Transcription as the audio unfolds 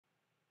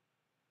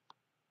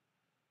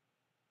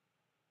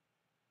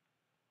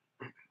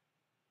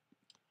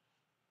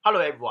Hello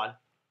everyone,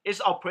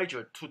 it's our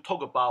pleasure to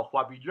talk about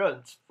what we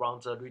learned from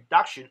the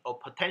reduction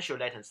of potential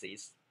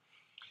latencies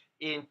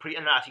in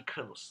pre-analytic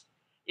kernels.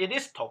 In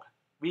this talk,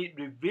 we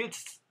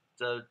revisit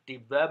the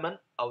development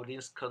of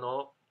this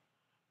kernel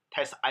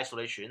task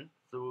isolation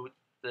through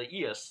the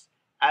years,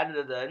 and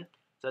then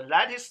the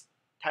latest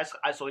task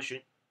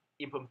isolation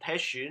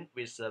implementation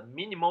with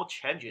minimal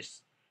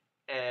changes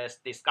as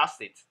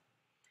discussed.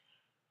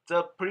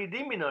 The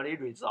preliminary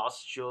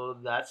results show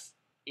that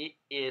it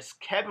is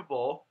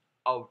capable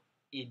of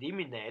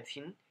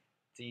eliminating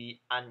the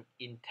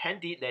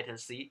unintended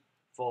latency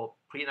for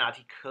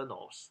pre-analytic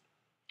kernels.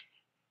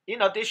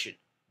 In addition,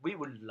 we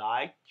would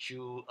like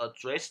to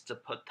address the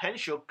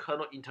potential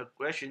kernel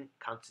integration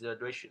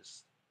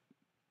considerations.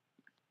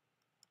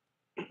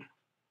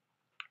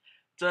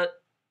 The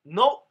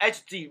no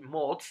HD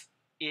mode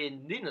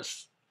in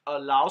Linux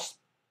allows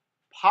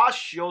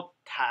partial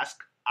task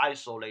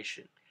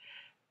isolation,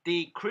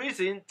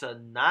 decreasing the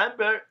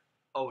number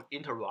of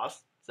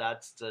interrupts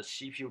that the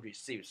CPU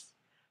receives.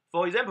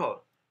 For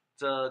example,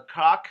 the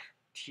clock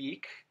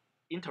tick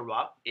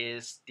interrupt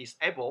is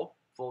disabled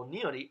for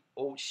nearly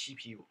all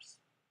CPUs.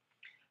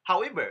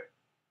 However,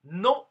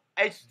 no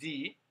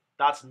HD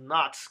does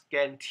not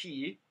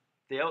guarantee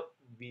there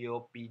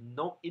will be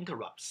no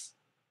interrupts.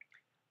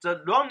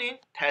 The running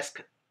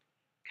task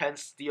can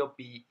still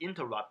be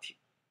interrupted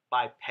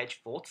by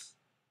page faults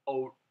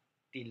or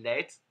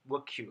delayed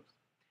work queues.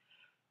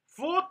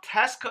 Full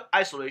task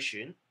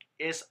isolation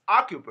is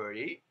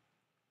arguably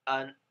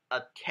an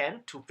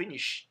attempt to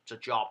finish the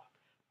job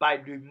by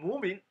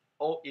removing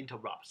all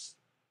interrupts.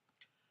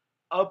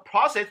 A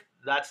process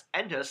that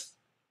enters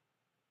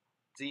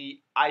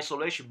the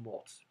isolation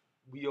mode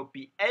will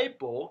be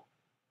able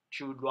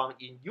to run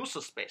in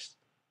user space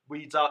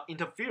without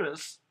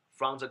interference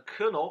from the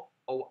kernel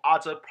or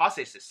other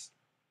processes.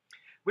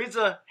 With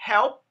the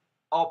help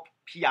of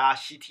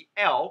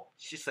PRCTL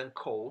system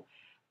call,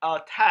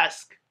 a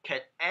task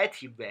can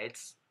activate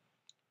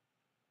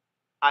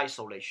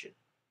isolation.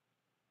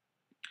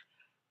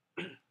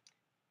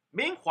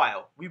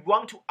 Meanwhile, we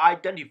want to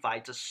identify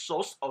the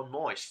source of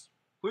noise,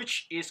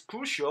 which is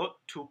crucial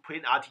to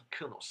pre-analytic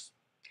kernels.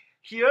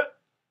 Here,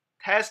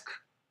 task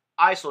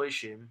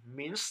isolation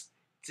means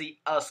the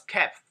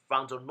escape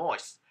from the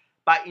noise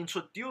by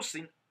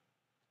introducing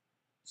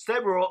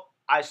several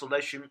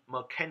isolation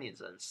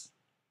mechanisms.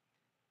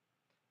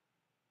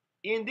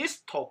 In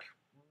this talk,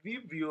 we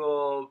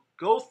will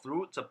go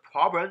through the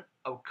problem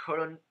of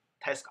current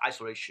task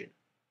isolation,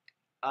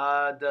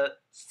 the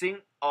thing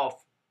of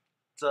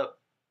the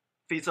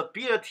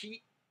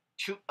feasibility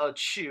to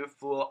achieve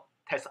full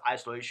task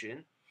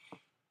isolation.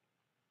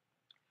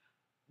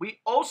 We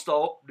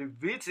also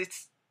revisit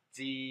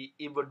the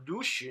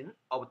evolution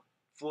of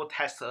full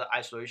task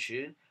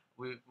isolation.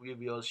 We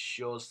will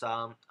show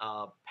some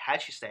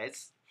patch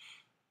sets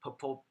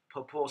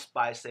proposed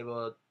by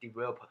several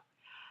developers.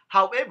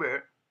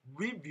 However,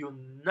 we will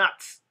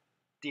not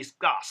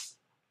discuss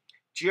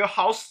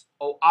jailhouse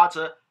or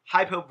other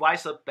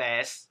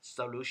hypervisor-based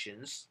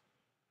solutions.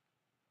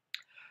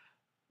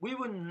 We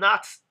will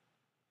not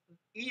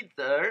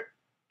either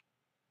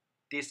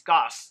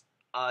discuss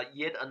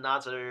yet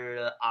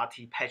another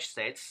RT patch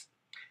sets.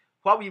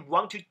 What we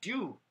want to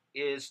do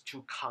is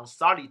to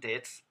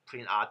consolidate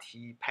print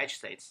RT patch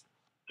sets.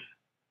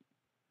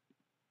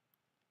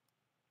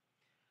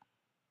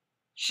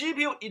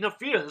 CPU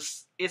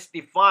interference is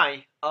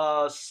defined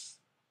as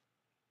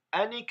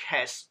any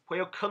case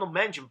where kernel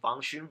management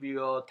function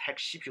will take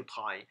CPU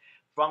time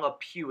from a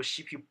pure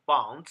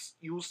CPU-bound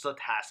user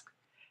task,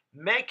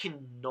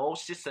 making no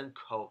system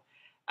call,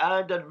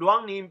 and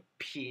running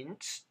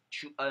pins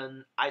to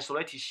an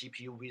isolated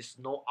CPU with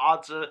no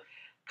other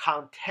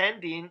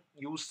contending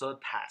user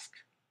task.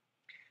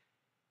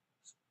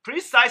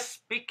 Precise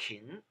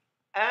speaking,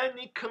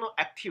 any kernel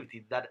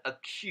activity that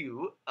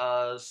occurs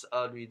as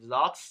a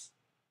result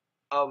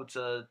of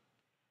the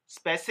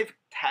specific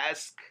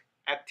task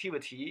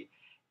activity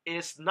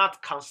is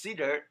not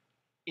considered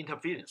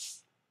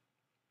interference.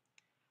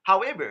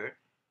 However,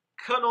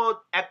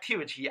 kernel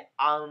activity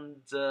on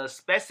the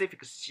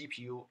specific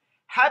CPU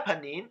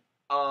happening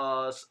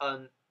as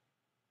a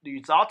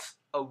result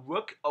of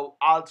work of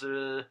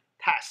other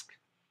task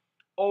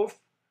of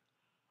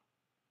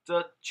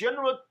the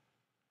general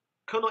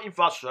kernel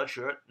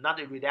infrastructure not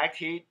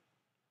related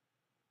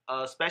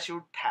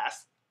special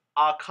tasks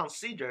are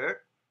considered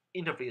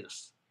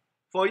interference.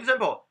 For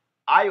example,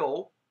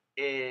 I/O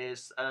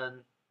is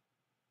an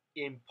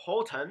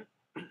important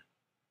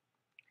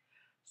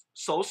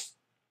source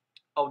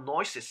of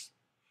noises.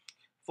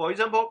 For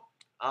example,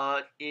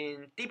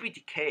 in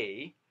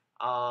DPTK,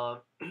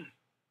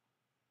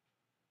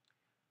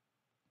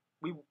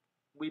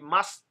 we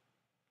must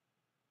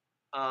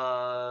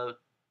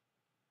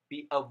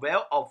be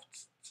aware of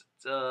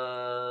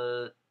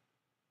the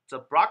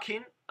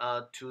blocking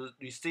to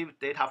receive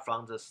data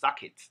from the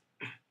socket.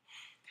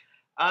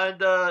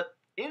 And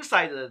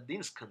inside the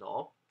Linux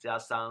kernel, there are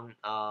some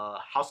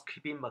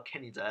housekeeping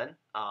mechanism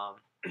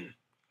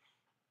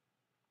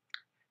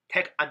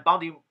take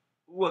unbounded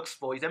works,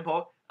 for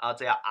example,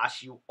 they are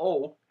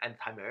RCU-O and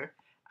timer,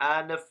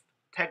 and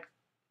tech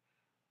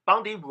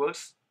bounding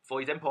works,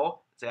 for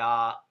example, they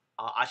are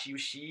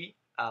RCU-C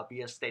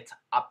via state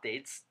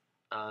updates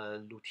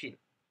routine.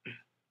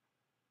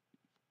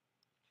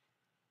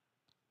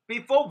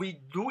 Before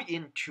we do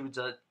into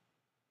the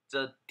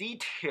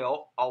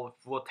detail of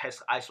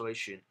test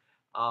isolation,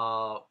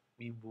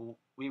 we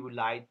would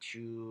like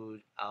to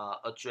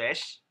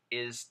address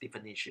its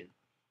definition.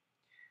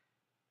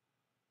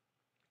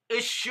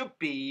 It should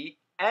be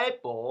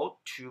able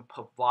to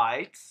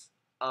provide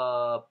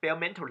a bare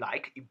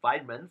metal-like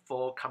environment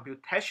for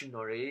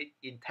computationally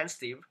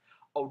intensive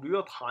or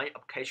real-time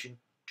application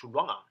to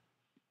run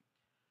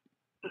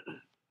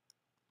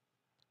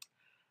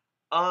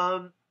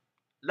on.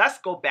 Let's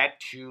go back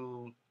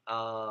to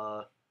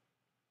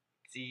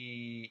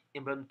the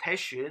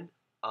implementation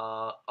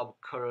of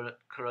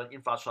current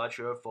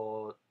infrastructure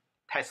for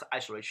test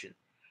isolation.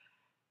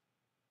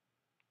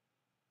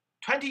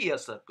 20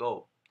 years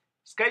ago,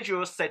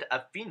 schedule set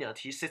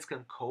affinity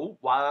system code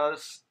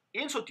was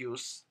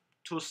introduced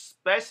to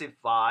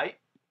specify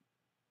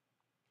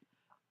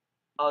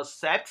a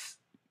set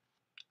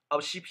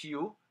of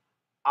CPU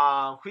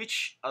on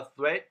which a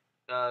thread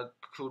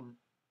could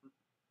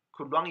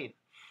run in.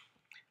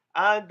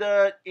 And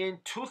in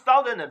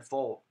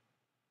 2004,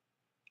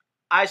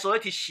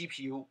 isolated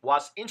CPU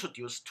was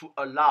introduced to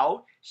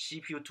allow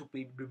CPU to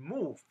be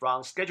removed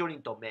from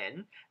scheduling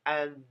domain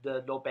and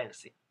load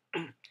balancing,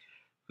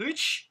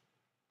 which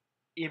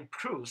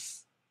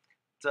improves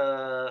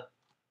the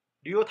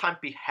real-time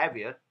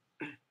behavior.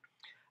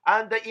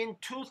 And in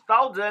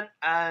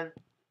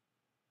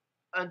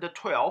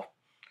 2012,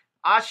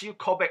 RCU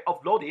callback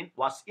offloading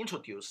was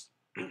introduced.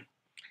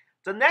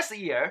 The next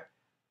year,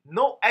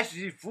 no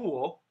HTTP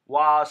full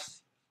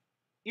was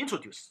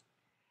introduced.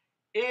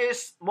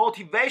 Its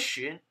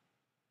motivation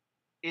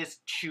is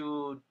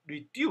to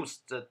reduce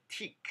the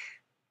tick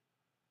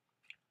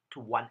to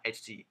 1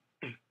 HT.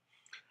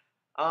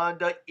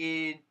 And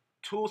in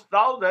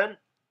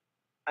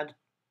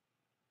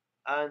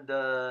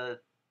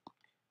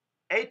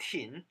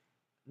 2018,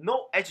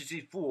 no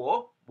HTTP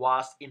full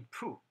was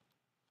improved.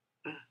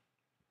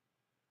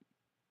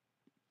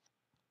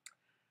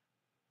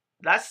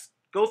 Let's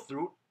go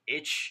through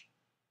each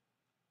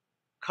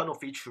kernel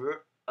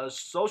feature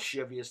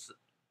associated with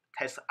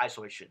test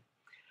isolation.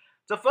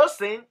 The first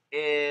thing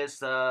is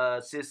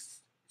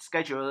this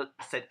schedule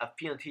set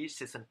affinity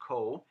system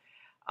call.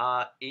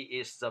 It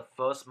is the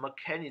first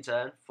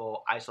mechanism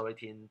for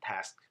isolating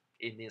tasks.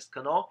 In this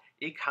kernel,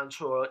 it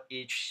controls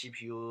each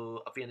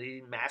CPU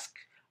affinity mask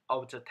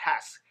of the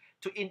task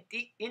to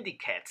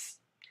indicate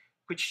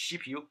which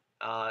CPU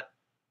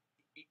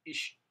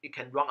it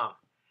can run on.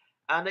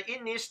 And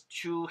it needs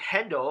to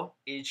handle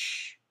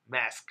each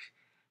mask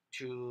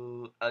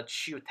to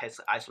achieve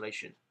test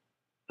isolation.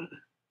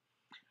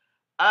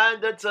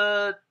 And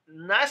the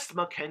next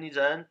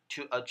mechanism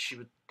to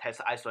achieve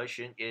test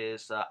isolation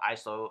is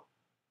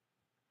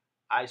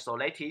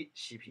isolated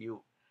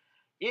CPU.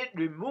 It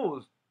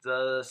removes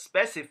the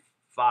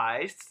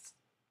specified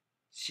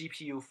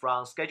CPU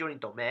from scheduling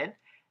domain,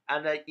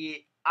 and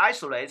it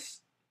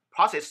isolates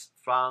process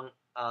from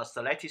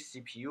selected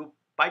CPU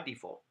by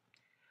default,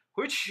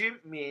 which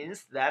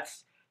means that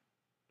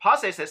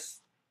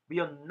processes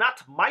will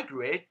not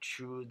migrate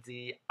to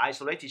the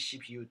isolated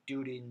CPU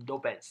during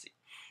load balancing.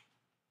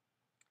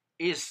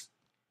 Is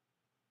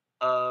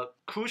a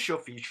crucial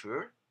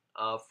feature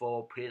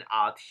for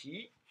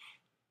pre-RT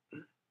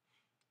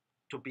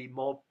to be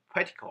more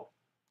practical.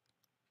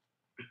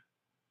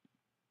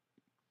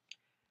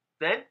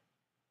 Then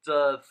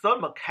the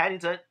third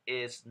mechanism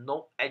is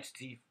no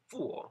HT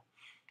full.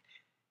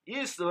 It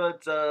is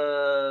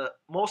the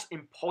most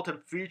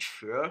important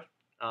feature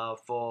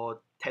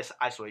for test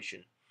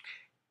isolation.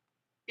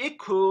 It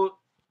could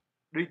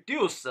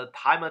reduce the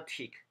timer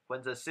tick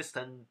when the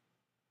system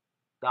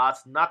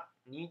does not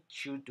need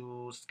to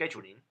do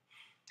scheduling.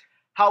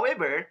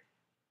 However,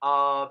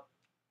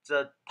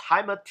 the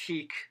timer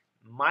tick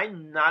might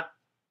not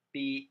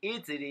be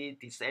easily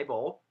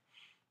disabled.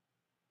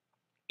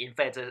 In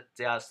fact,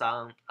 there are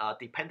some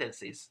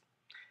dependencies,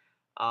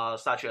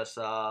 such as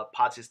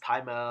parties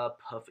timer,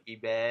 perf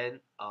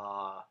event,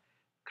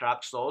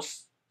 clock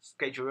source,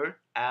 scheduler,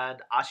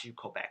 and RCU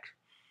callback.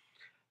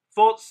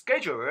 For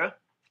scheduler,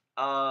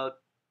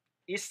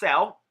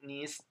 itself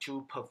needs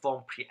to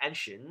perform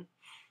preemption,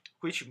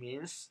 which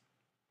means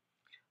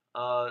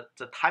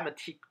the timer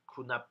tick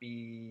could not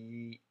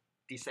be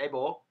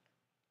disabled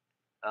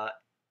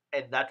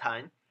at that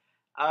time.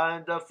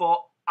 And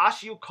for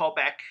RCU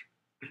callback,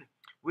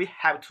 we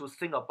have to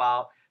think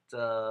about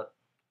the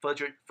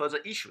further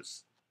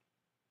issues.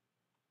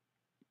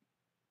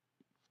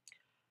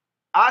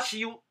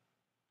 RCU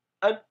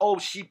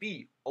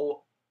NOCB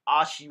or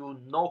RCU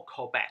no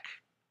callback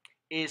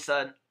is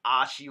an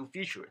RCU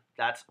feature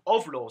that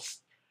offloads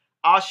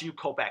RCU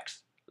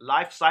callbacks,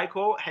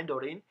 lifecycle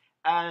handling,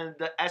 and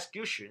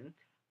execution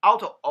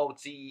out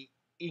of the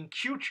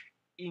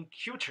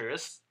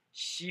encoder's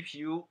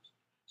CPU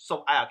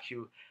sub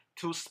IRQ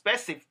to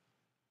specific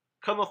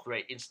kernel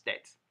thread instead.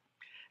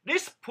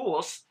 This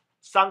pulls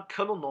some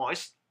kernel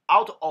noise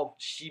out of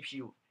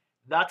CPU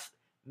that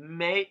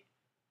may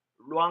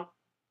run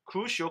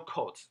crucial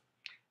code.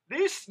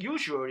 This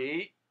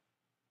usually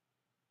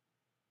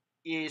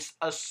is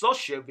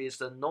associated with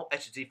the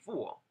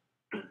no-HZ4.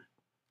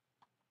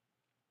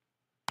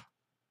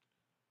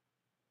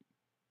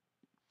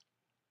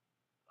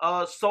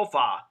 So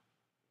far,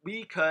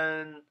 we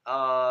can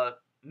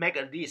make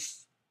a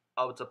list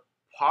of the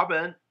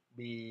problem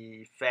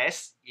we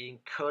face in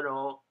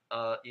kernel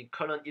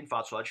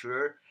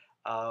infrastructure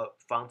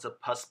from the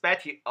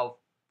perspective of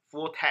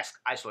full task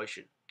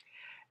isolation.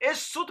 It's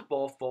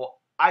suitable for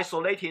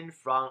isolating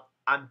from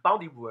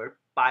unbounded world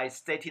by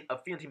setting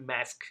affinity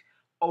mask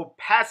or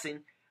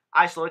passing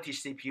isolated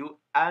CPU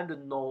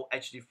and no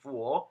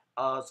HD4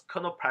 as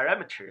kernel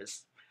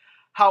parameters.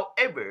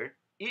 However,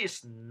 it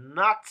is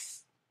not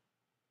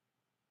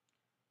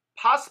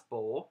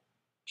possible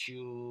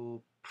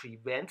to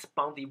prevent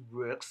bounded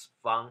works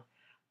from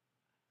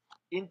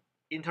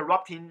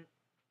interrupting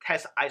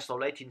test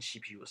isolating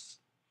CPUs.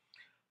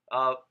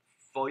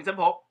 For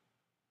example,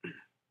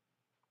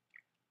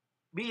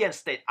 VM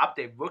state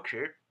update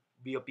worker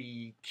will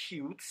be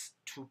queued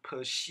to per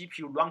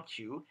CPU run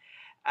queue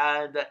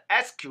and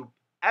execute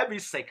every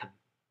second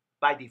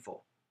by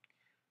default.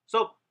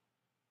 So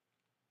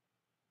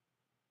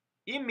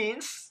it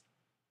means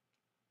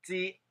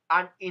the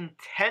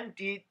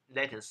unintended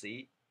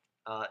latency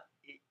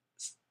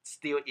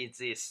still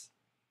exists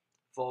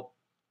for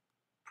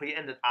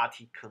pre-ended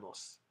RT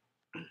kernels.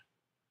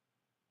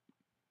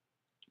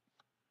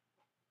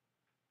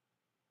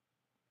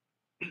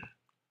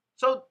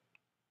 So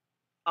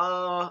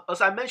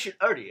as I mentioned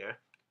earlier,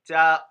 there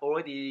are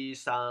already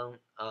some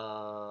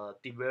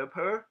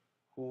developer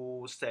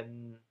who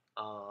send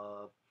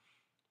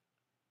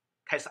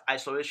test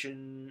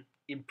isolation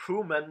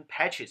improvement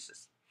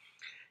patches.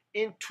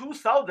 In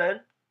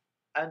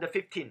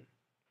 2015,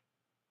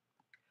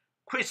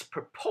 Chris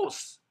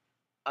proposed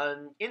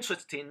an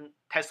interesting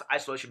test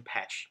isolation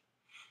patch.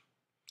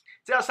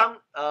 There are some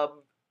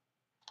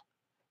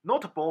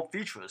notable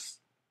features.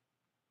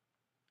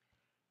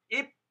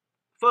 It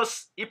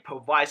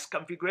provides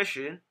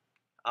configuration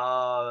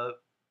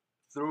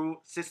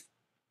through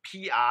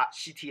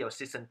PRCTL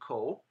system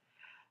code,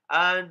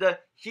 and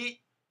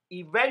he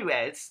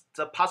evaluates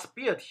the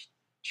possibility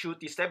to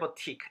disable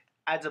tick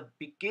at the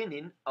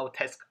beginning of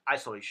test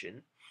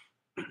isolation.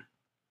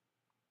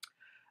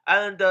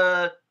 And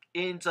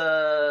in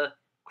the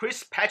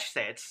Chris patch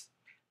sets,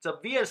 the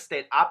VM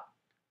state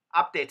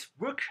update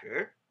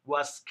worker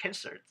was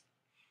cancelled.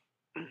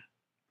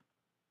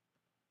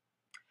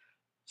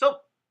 So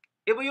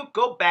if you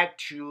go back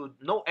to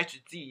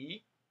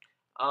no-HZ,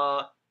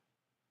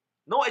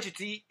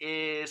 no-HZ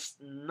is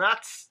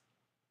not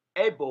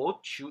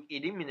able to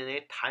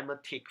eliminate timer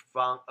tick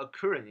from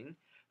occurring,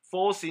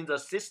 forcing the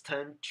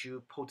system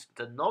to put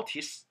the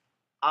notice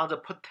on the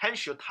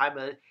potential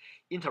timer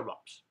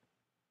interrupts.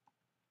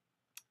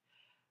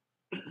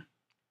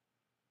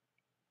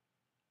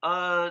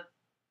 And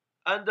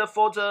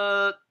for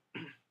the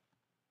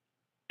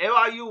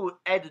LRU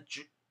add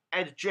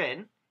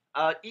gen,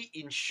 it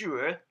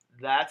ensures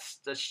that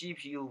the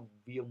CPU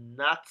will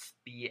not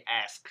be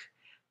asked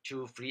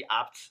to free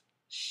up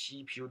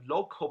CPU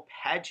local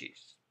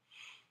pages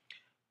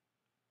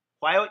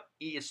while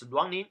it is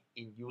running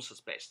in user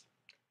space.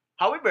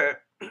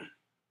 However,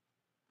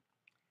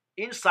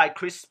 inside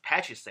Chris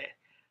patch set,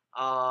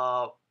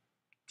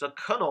 the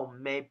kernel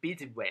may be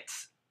wait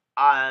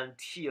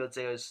until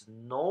there is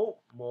no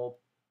more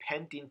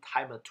pending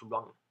timer to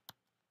run.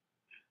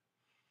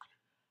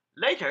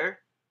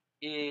 Later,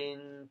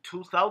 in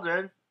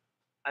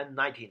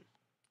 2019,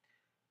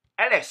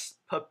 Alex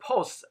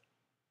proposed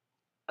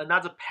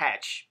another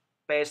patch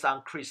based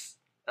on Chris'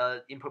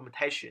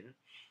 implementation.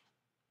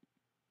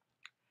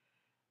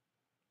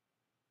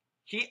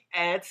 He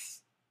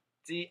adds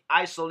the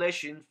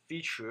isolation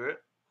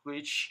feature,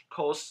 which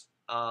caused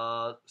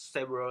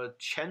several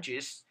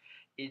changes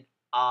in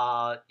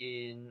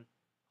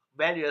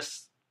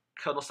various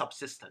kernel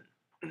subsystems.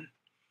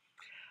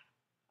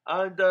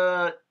 And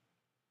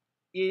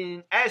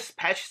in S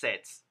patch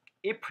sets,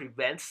 it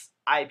prevents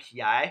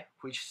IPI,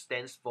 which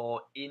stands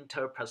for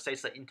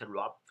inter-processor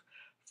interrupt,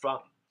 from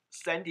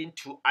sending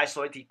to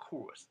isolated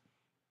cores.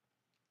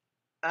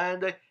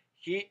 And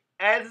he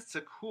adds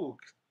the hook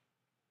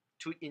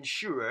to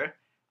ensure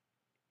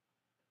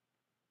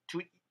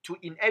to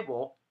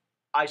enable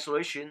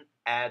isolation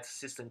at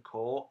system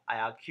call,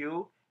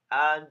 IRQ,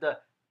 and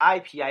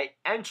IPI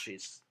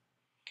entries.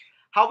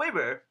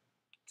 However,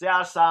 there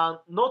are some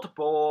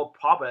notable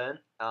problems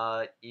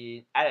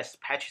in Alice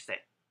patch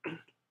set.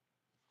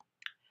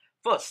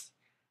 First,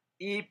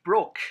 it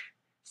broke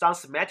some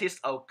semantics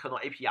of kernel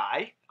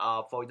API.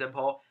 For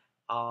example,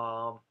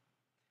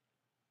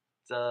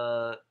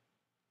 the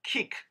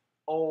kick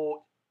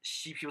or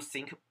CPU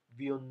sync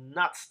will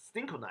not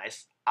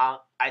synchronize on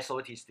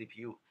isolated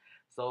CPU.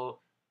 So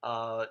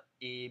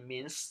it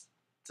means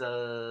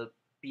the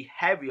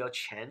behavior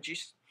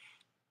changes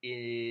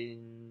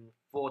in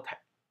full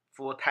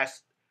full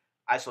text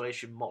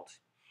isolation mode.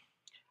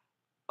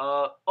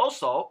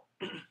 Also,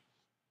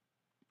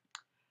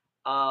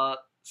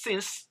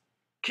 since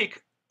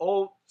kick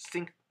all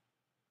sync,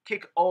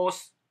 kick all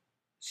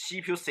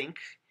CPU sync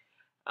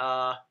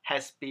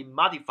has been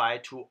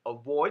modified to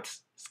avoid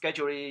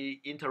scheduling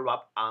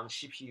interrupt on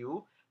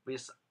CPU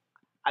with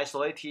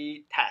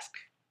isolated task.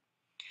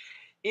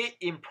 It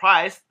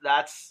implies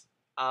that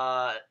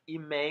it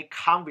may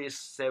come with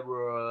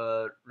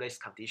several race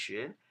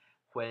conditions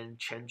when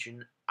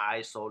changing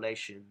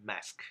isolation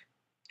mask.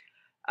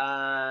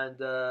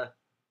 And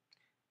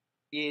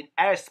in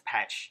LS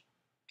patch,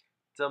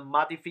 the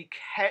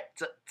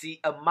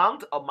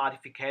amount of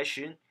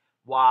modification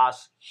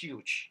was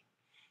huge.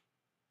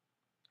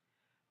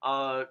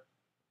 The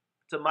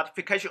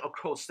modification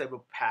across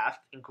several paths,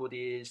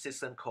 including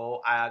system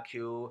core,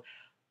 IRQ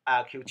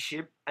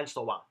chip, and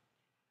so on.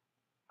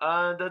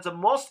 And the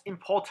most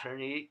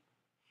importantly,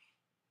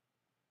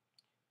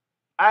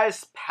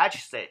 as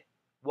patch set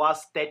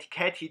was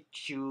dedicated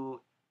to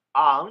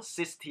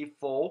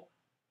ARM64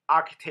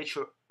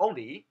 architecture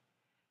only,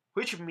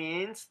 which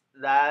means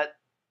that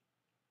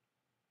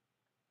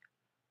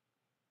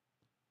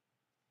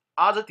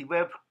other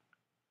developers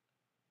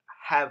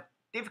have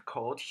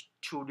difficulty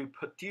to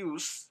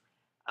reproduce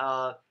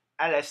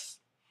LS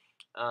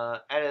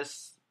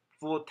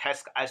full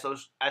task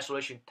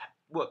isolation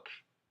work.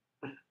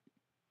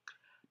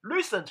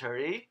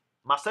 Recently,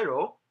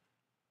 Marcelo,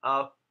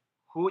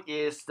 who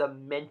is the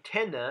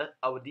maintainer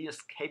of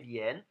this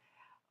KVM,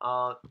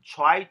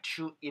 tried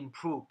to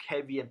improve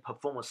KVM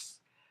performance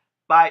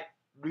by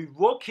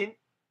reworking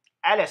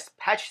LS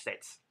patch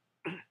sets.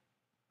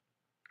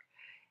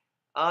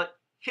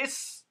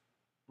 His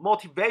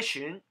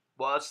motivation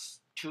was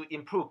to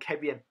improve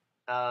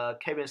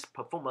KVM's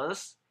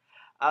performance,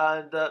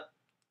 and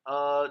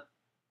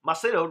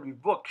Marcelo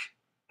revoked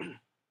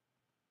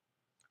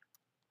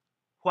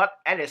what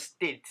Alice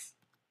did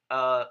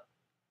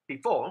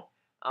before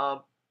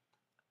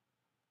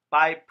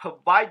by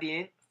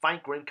providing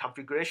fine-grained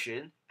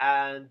configuration,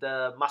 and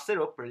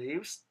Marcelo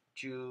believes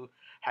to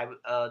have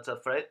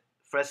the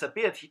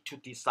flexibility to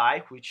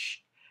decide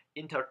which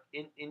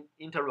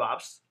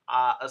interrupts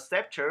are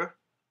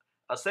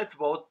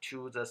acceptable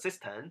to the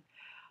system,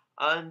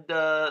 and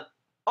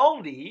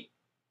only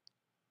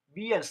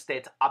VM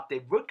state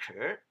update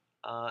worker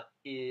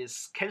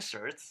is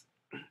cancelled,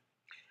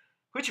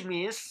 which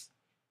means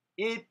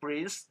it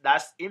brings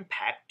less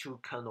impact to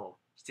kernel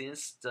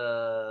since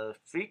the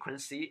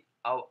frequency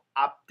of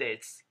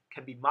updates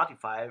can be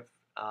modified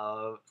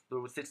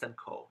through system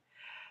call.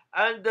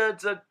 And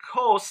the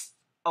cost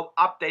of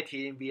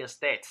updating VM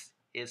state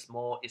is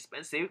more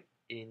expensive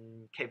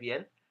in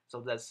KVM,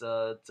 so that's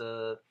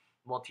the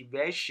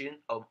motivation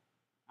of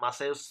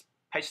Marcelo's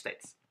patch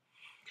sets.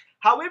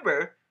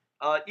 However,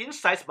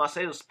 inside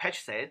Marcelo's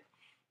patch set,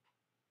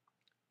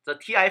 the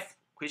TIF,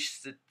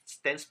 which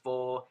stands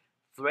for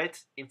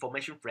Threat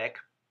Information Flag,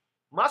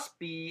 must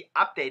be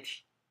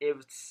updated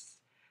if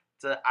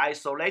the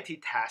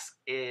isolated task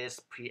is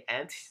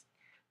preempted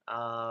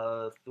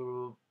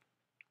through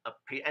a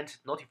preempt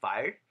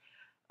notifier,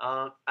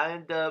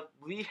 and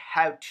we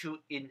have to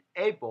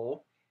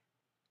enable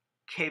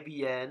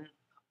KVM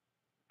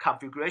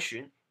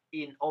configuration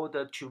in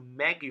order to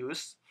make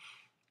use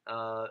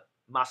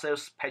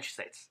Marcel's patch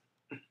sets.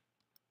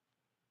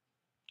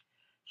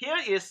 Here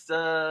is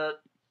the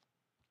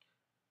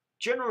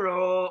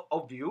general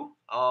overview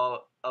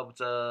of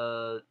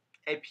the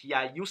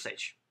API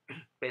usage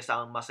based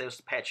on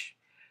Marcel's patch.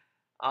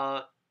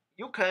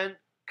 You can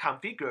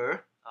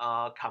configure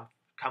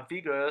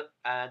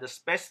and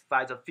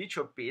specify the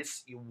feature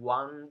bits you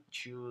want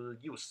to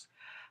use.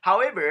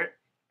 However,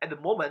 at the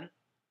moment,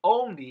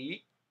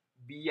 only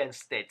VM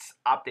states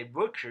update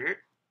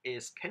worker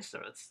is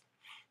cancelled.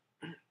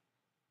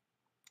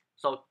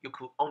 So you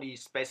could only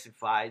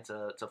specify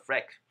the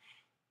flag,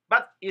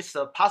 but it's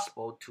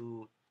possible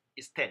to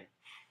extend.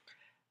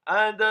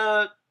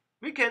 And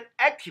we can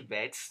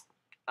activate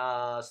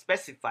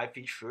specified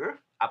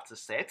feature after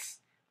sets.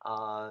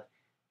 The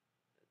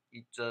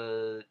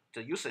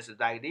usage is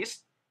like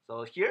this.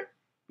 So here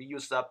we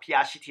use the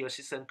PRCTL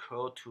system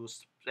code to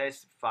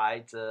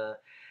specify the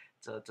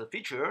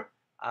feature,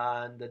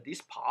 and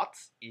this part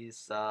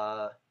is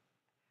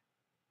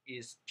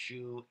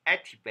to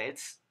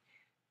activate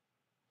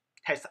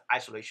test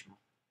isolation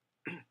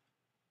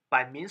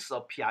by means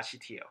of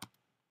PRCTL.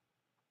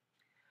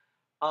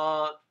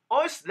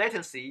 OS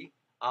latency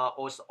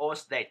or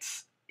OS late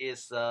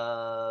is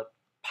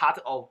part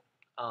of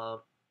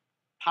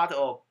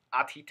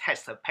RT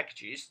test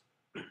packages,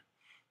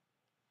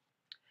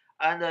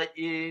 and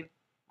in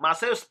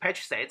Marcel's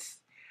patch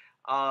sets,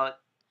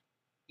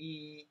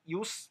 he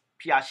use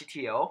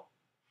PRCTL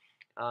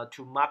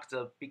to mark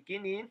the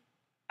beginning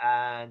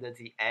and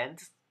the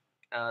end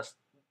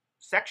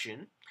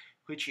section,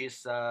 which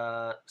is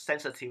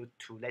sensitive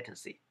to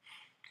latency.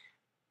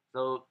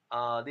 So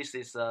this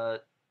is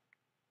the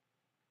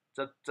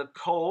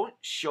code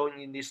shown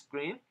in this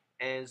screen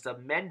is the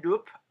main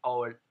loop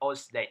or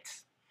OS late.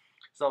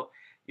 So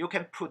you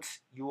can put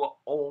your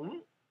own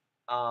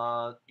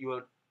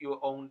your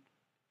own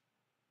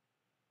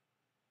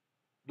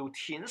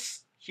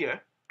routines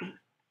here,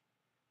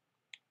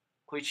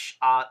 which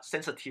are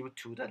sensitive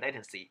to the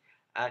latency.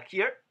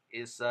 Here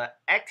is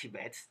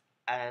activate,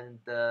 and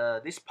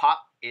this part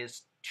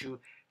is to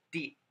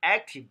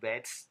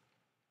deactivate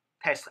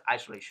task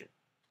isolation.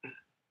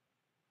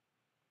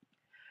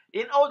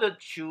 In order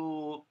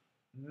to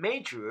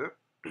measure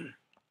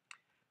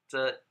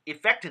the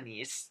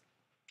effectiveness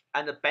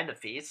and the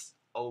benefits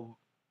of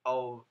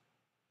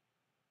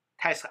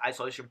task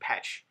isolation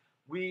patch,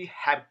 we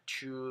have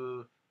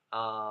to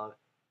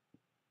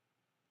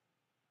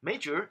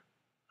measure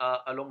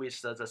along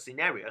with the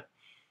scenario.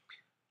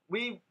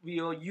 We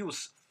will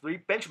use three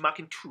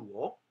benchmarking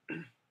tools.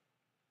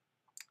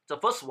 The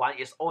first one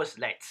is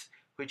OSLET,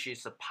 which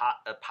is a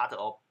part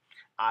of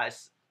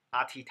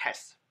RT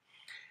test.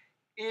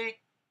 It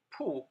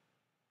pulls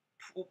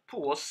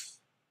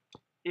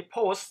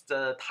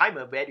the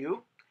timer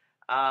value,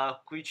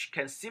 which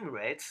can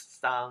simulate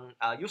some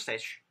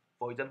usage.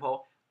 For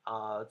example,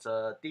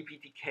 the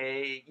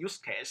DPTK use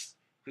case,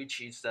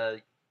 which is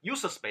the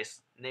user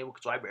space network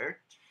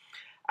driver,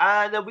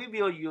 and we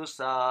will use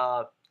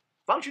a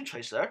function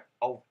tracer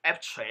or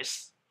app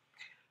trace,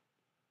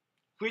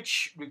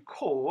 which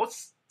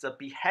records the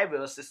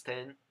behavioral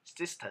system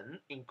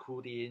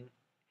including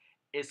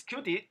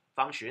executed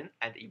function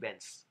and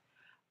events.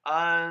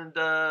 And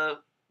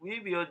we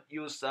will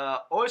use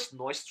OS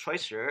noise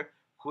tracer,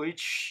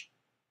 which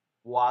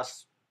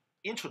was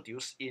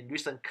introduced in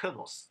recent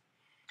kernels.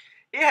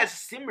 It has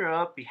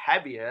similar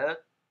behavior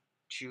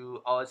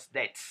to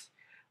OSLET,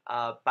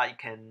 but it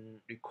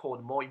can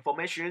record more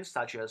information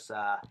such as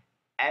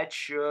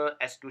actual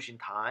execution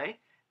time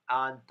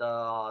and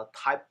the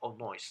type of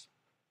noise.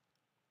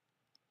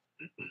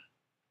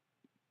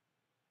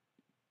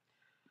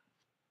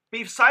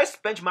 Besides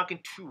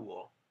benchmarking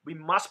tool, we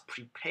must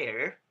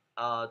prepare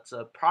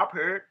the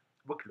proper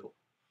workload.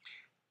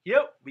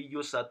 Here we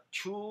use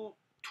two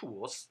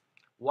tools.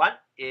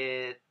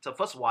 The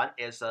first one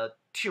is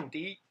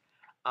TuneD,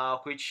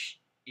 which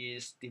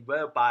is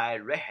developed by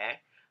Red Hat.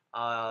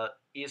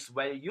 Is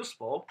very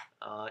useful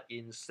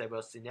in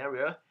several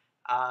scenarios,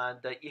 and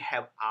it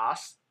helps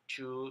us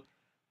to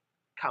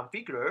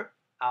configure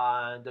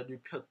and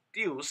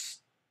reproduce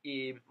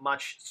in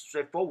much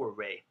straightforward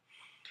way.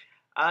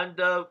 And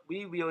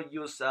we will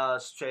use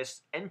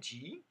stress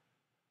ng,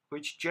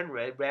 which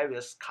generate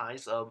various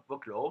kinds of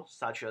workload,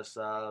 such as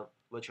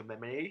virtual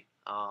memory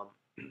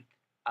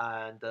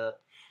and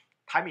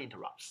timing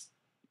interrupts.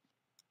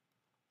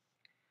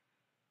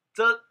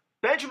 The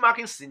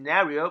benchmarking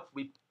scenario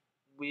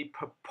we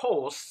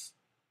propose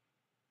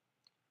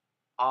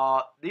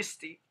are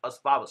listed as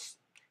follows.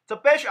 The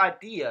basic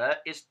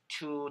idea is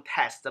to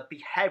test the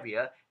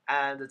behavior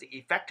and the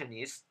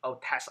effectiveness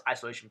of task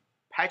isolation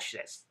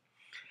patches.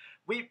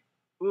 We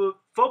will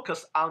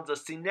focus on the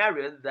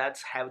scenarios that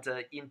have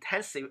the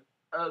intensive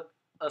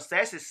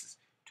access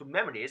to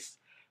memories,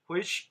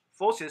 which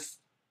forces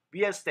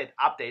VM state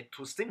update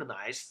to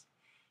synchronize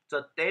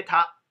the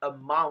data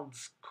amount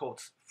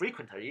codes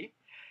frequently.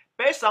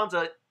 Based on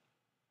the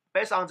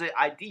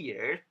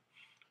idea,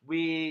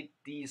 we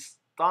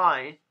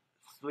design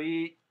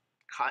three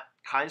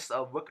kinds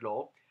of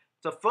workload.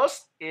 The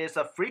first is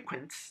a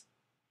frequent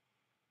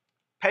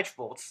patch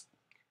faults.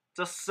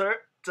 The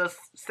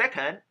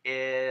second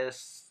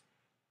is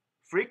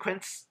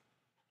frequent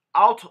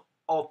out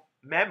of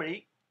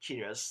memory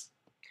killers,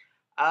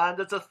 and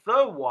the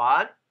third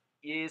one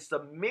is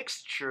a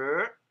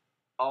mixture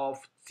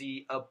of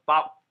the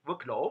above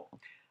workload,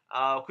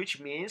 which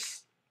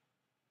means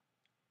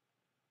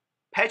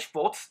patch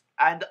faults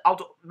and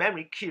out of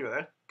memory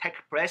killer take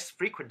place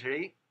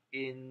frequently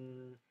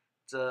in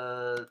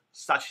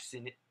such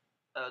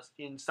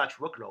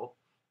workload.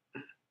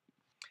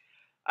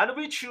 And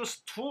we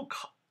choose two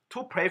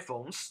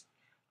platforms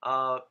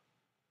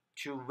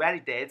to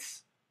validate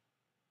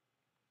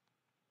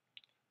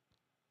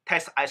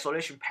test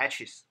isolation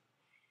patches.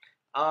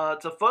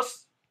 The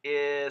first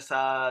is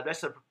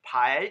Raspberry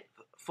Pi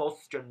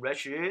 4th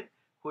generation,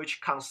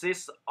 which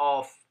consists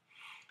of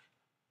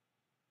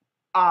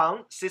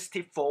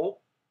ARM64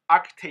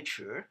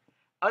 architecture.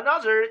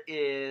 Another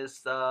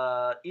is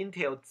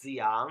Intel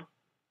Xeon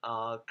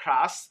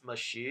class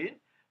machine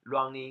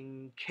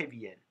running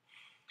KVM.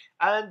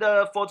 And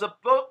for the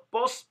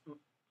both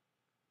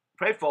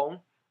platform,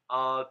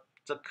 the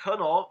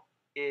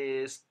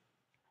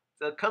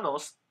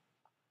kernels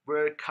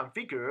were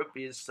configured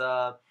with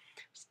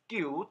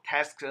skill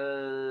task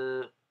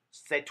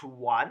set to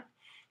 1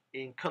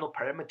 in kernel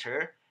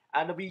parameter,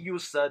 and we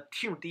use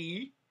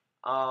TuneD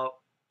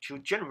to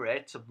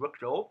generate the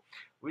workload.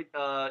 With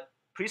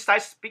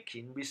precise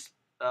speaking, we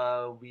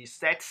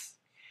set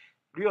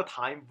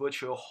real-time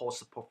virtual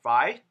host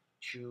profile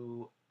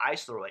to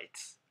isolate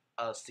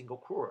a single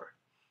core.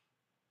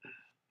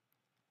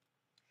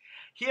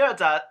 Here are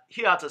the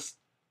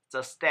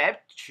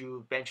steps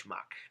to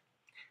benchmark.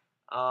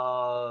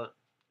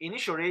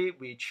 Initially,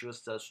 we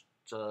choose the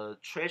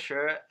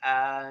tracer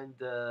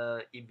and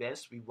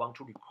events we want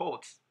to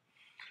record.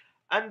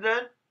 And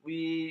then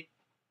we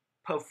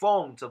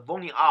perform the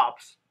warming up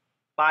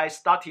by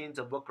starting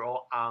the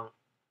workload on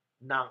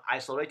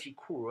non-isolated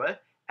core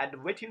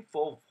and waiting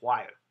for a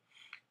while.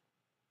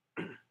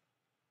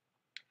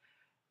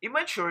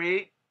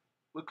 Eventually,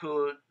 we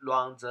could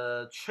run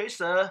the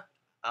tracer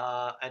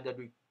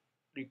and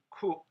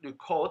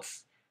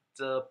records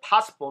the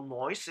possible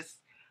noises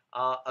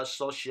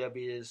associated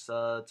with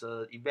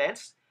the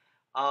events.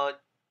 Uh,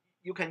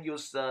 you can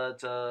use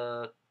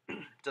the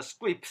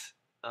script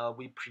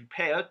we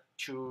prepared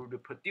to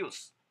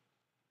reproduce.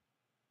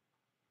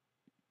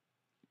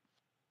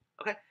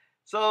 Okay,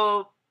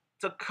 so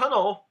the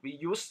kernel we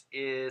use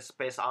is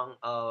based on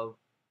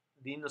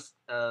Linux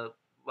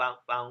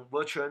one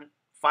version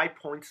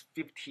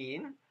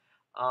 5.15,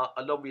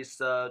 along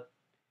with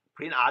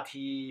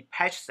print-RT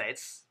patch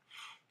sets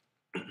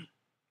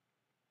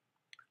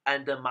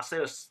and the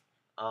Marcellus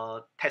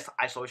test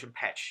isolation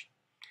patch.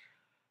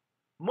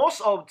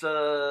 Most of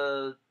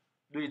the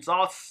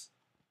results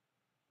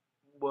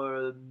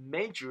were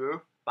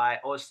measured by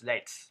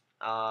OSLET,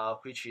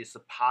 which is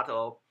part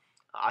of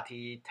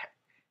RT,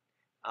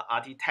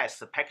 RT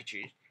test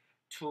package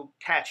to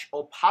catch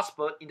all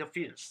possible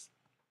interference.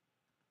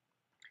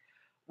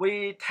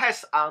 We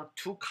test on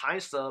two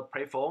kinds of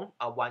platform.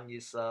 One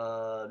is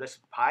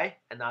Raspberry Pi,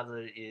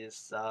 another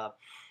is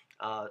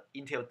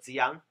Intel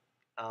Xeon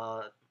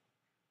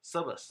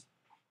servers.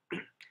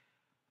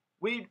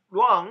 We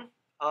run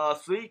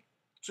three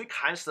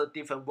kinds of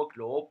different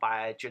workload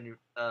by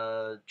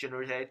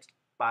generated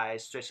by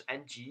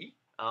StressNG.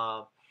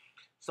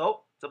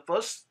 So the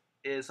first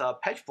is a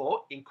patch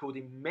fault,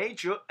 including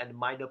major and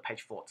minor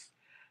patch faults.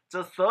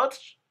 The third,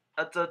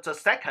 the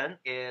second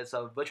is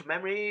a virtual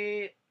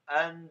memory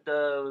and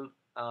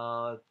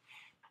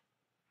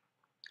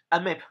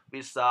unmap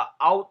with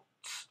out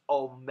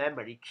of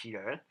memory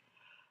killer.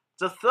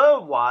 The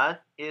third one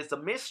is a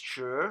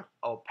mixture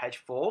of patch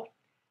fault,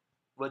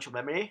 virtual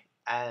memory,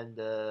 and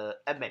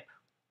unmap.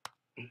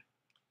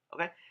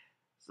 Okay,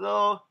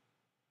 so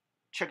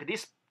check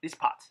this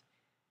part.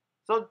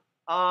 So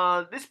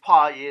this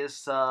part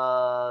is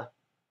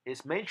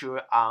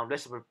measured on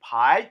Raspberry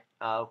Pi,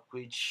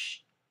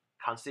 which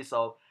consists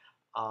of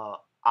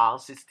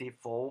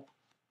ARM64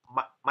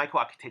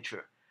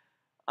 microarchitecture,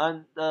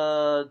 and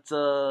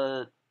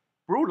the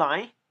blue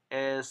line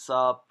is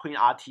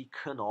print-RT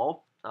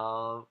kernel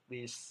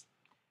with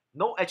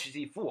no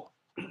HZ4,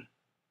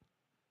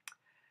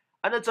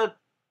 and the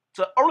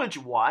orange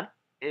one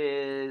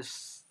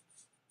is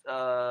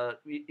the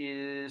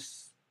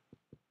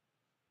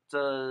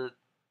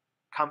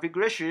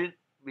configuration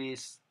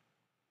with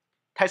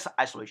test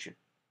isolation.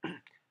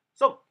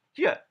 So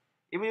here,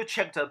 if you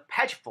check the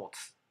patch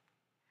faults,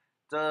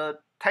 the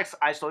text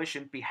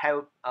isolation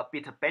behave a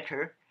bit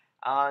better,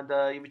 and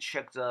if you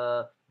check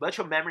the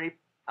virtual memory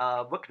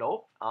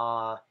workload,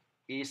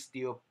 is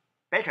still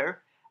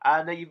better.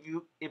 And if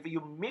you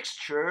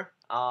mixture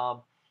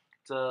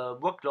the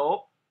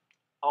workload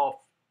of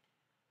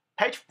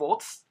patch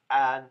faults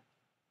and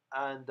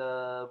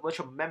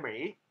virtual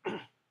memory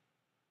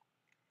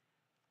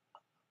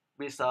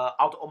with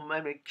out of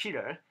memory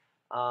killer,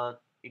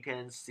 you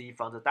can see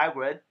from the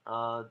diagram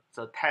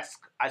the task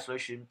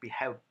isolation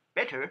behave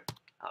better.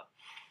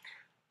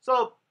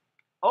 So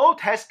all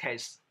test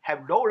cases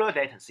have lower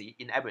latency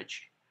in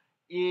average.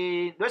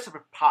 In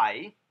Raspberry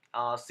Pi,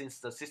 since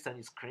the system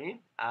is clean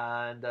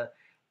and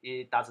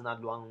it does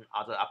not run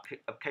other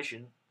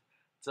application,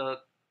 the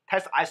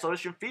test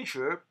isolation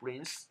feature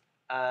brings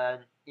an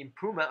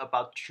improvement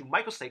about 2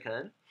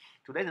 microseconds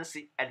to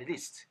latency at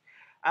least.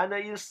 And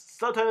in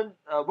certain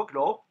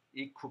workload,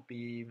 it could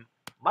be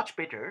much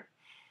better.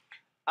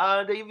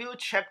 And if you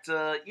check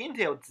the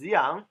Intel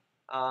Xeon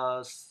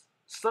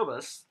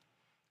servers,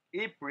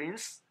 it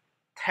brings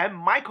 10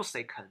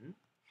 microsecond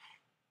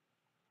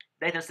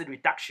latency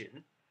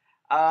reduction,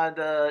 and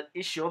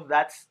it shows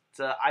that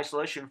the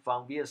isolation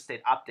from real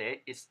estate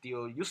update is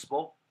still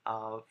useful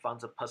from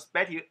the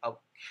perspective of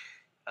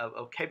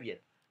KVM.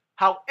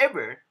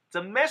 However,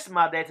 the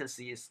maximum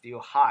latency is still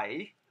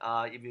high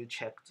if you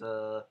check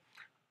the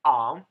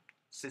ARM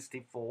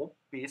 64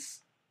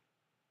 bits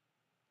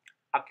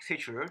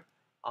architecture.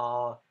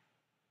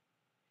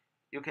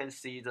 You can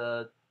see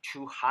the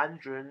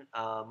 200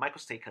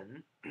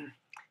 microsecond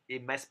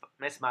in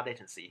maximum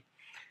latency,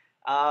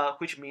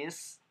 which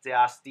means there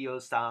are still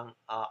some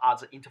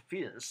other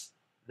interference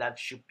that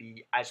should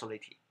be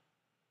isolated.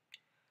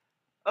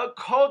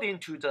 According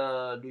to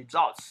the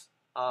results,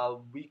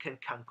 we can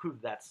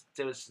conclude that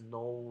there is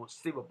no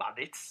silver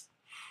bullets,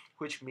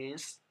 which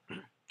means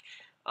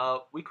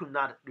we could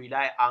not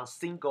rely on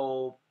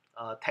single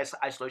test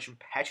isolation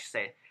patch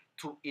set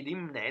to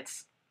eliminate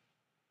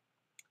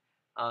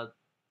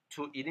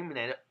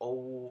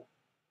all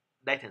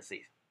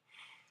latencies.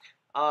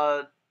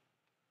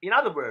 In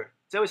other words,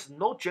 there is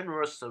no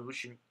general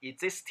solution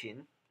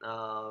existing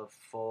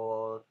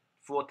for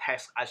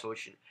text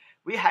isolation.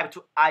 We have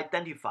to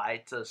identify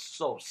the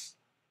source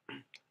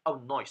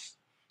of noise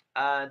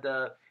and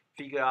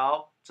figure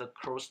out the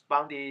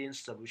corresponding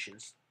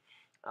solutions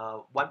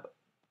one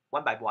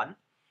by one.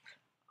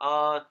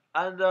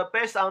 And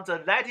based on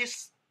the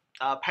latest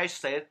patch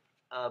set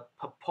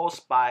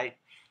proposed by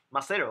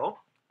Marcelo,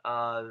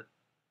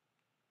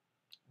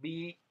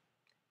 the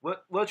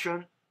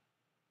version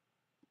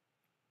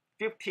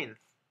 15th,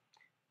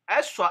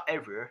 extra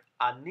error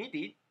are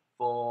needed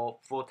for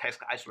full text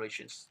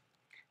isolations.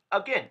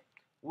 Again,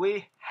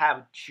 we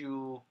have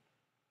to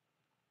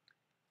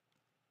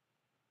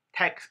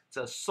take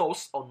the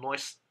source of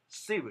noise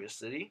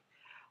seriously.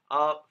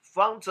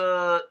 From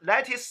the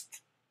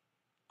latest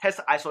text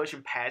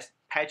isolation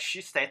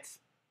patch set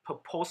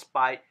proposed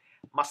by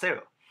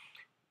Marcelo,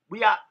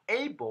 we are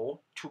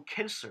able to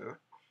cancel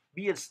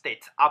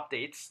reinstate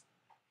updates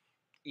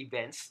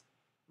events,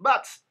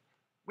 but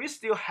we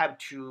still have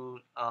to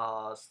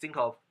think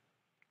of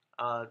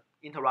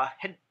interrupt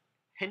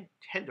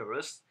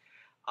handlers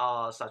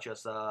such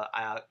as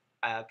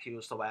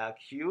IRQ, sub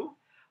IRQ,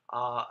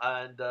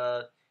 and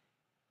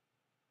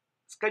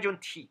schedule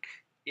tick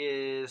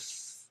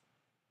is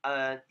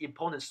an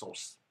important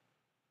source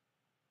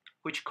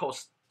which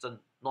causes the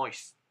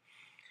noise.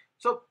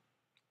 So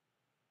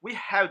we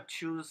have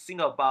to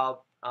think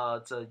about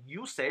the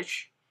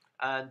usage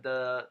and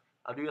the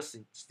real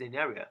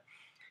scenario.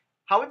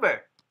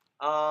 However,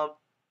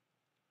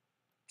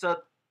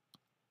 the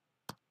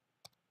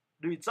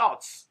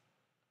results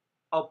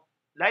of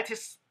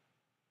latest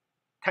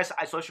text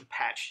isolation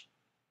patch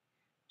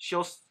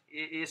shows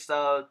it is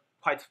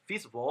quite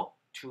feasible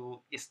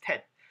to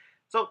extend.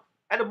 So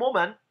at the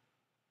moment,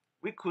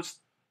 we could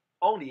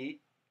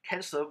only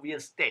cancel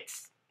reinstate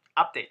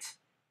updates,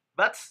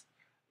 but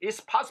it's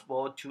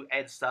possible to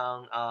add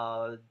some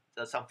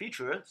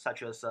features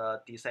such as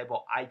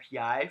disable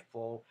IPI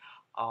for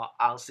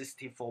on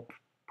 64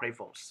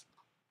 platforms.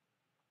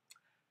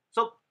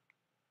 So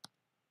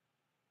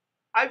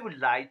I would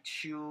like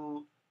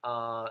to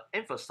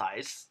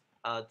emphasize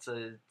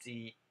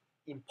the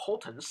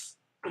importance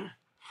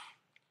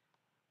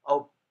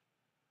of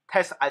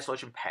text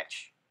isolation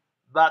patch,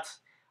 but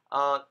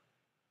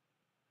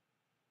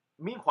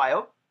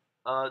meanwhile,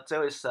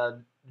 there is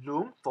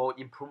room for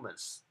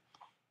improvements.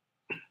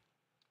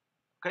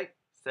 Okay,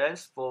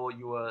 thanks for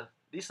your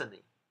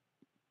listening.